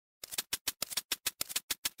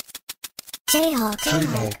J-Hawk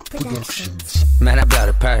Productions. Man, I blow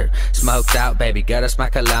the perk, smoked out, baby girl, that's my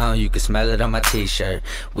cologne. You can smell it on my t-shirt.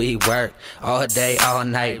 We work all day, all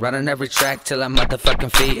night, running every track till our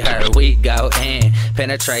motherfucking feet hurt. We go in,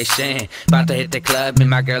 penetration, about to hit the club. Me,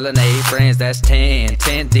 my girl, and 8 friends, that's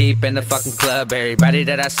 10 deep in the fucking club. Everybody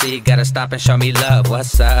that I see gotta stop and show me love.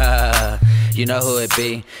 What's up? You know who it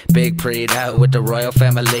be. Big Preed out with the royal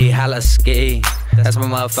family, holla ski. That's my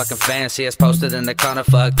motherfucking fans. See us posted in the corner,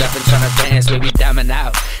 fucked up and tryna dance. We be dumbing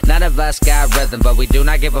out. None of us got rhythm, but we do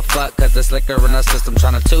not give a fuck, cause there's liquor in our system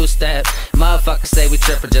tryna two-step. Motherfuckers say we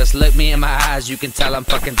trippin', just look me in my eyes, you can tell I'm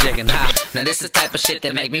fucking jigging high. Now this is the type of shit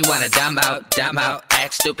that make me wanna dumb out.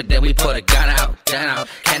 Act stupid, then we put a gun out.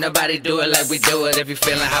 Can't nobody do it like we do it. If you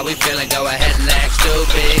feelin' how we feelin', go ahead and act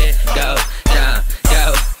stupid. Go dumb,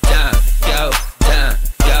 go dumb, go dumb,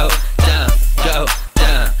 go dumb, go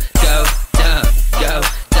dumb, go dumb, go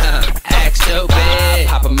dumb, act stupid.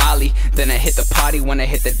 Pop a molly, then I hit the party when I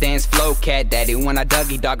hit the dance floor. Cat daddy when I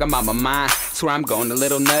Dougie dog, I'm on my mind. Swear I'm going a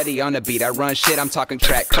little nutty on the beat. I run shit, I'm talking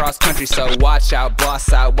track cross country, so watch out,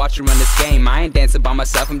 boss out, watch you run this game. I ain't dancing by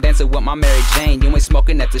myself, I'm dancing with my Mary Jane. You ain't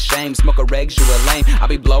smoking, that's a shame. Smoke a regs, you a lame. I'll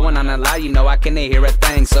be blowing on a loud, you know I can't hear a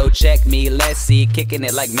thing. So check me, let's see, kicking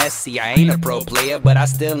it like Messi. I ain't a pro player, but I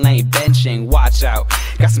still ain't benching. Watch out,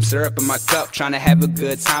 got some syrup in my cup, trying to have a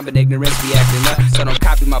good time, but ignorance be acting up. So don't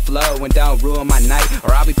copy my flow and don't ruin my night,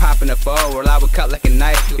 or I'll be popping a foe, or I will cut like a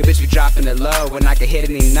knife. Your bitch be dropping it low, and I can hit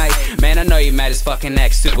any night. Man, I know you mad as fucking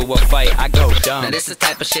act stupid, we'll fight, I go dumb. Now this is the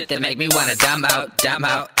type of shit that make me wanna dumb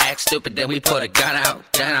out, act stupid, then we put a gun out.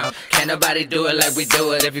 Can't nobody do it like we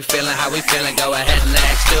do it. If you feelin' how we feelin', go ahead and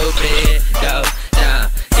act stupid. Go dumb.